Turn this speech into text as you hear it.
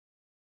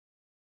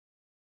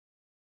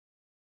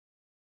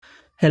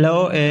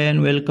Hello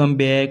and welcome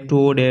back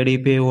to Dairy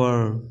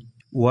Power.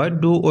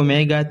 What do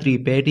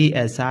omega-3 fatty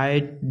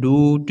acids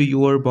do to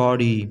your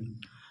body?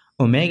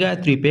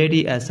 Omega-3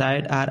 fatty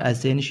acids are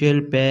essential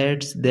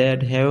fats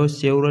that have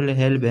several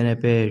health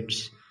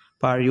benefits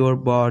for your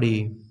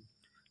body.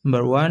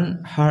 Number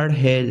 1. Heart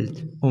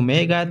health.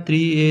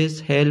 Omega-3 is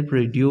help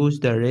reduce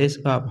the risk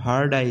of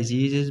heart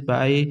diseases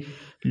by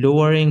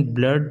lowering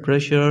blood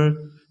pressure,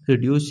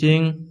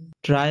 reducing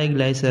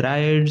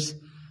triglycerides,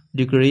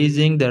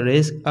 decreasing the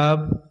risk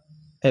of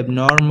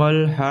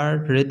abnormal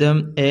heart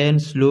rhythm, and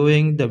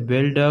slowing the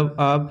buildup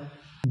of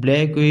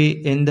plaque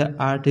in the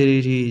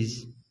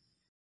arteries.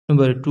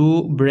 Number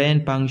 2.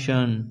 Brain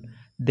function.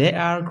 They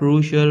are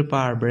crucial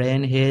for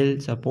brain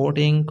health,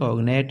 supporting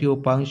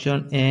cognitive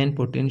function and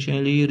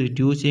potentially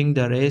reducing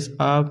the risk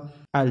of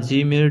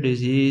Alzheimer's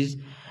disease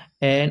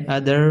and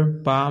other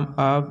forms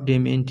of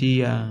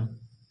dementia.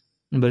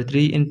 Number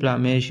 3.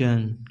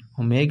 Inflammation.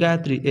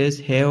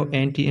 Omega-3s have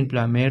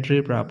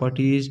anti-inflammatory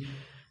properties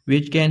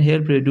which can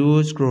help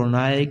reduce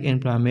chronic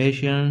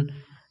inflammation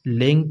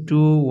linked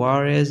to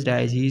various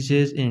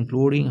diseases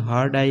including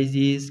heart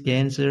disease,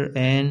 cancer,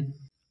 and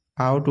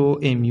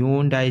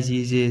autoimmune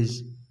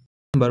diseases.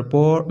 Number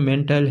 4.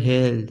 Mental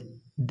health.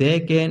 They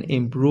can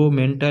improve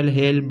mental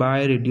health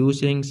by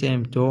reducing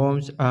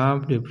symptoms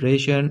of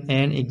depression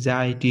and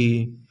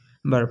anxiety.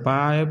 Number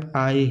 5.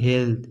 Eye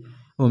health.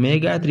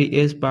 Omega-3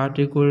 is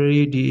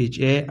particularly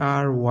DHA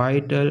are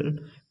vital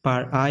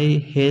for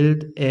eye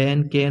health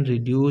and can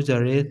reduce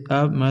the risk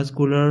of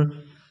macular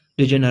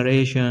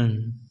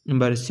degeneration.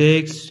 Number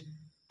 6.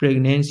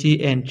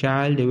 Pregnancy and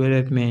child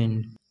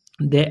development.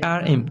 They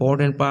are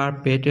important for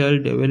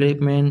fetal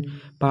development,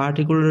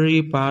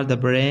 particularly for the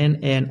brain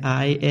and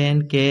eye,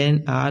 and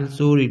can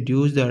also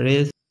reduce the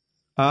risk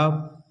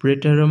of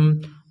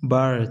preterm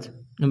birth.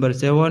 Number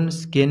 7.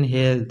 Skin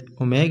health.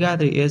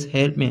 Omega-3s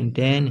help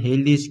maintain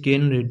healthy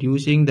skin,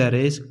 reducing the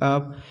risk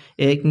of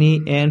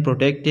acne and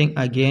protecting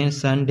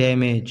against sun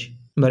damage.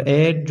 Number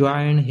 8.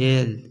 Joint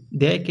health.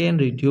 They can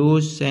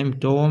reduce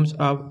symptoms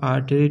of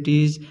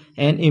arthritis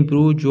and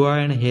improve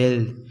joint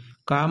health.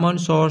 Common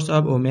sources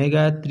of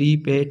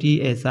omega-3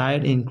 fatty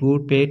acids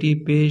include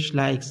fatty fish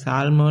like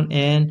salmon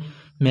and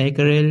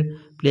mackerel,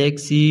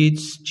 flax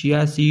seeds,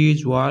 chia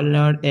seeds,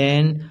 walnut,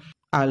 and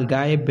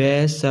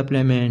algae-based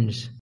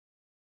supplements.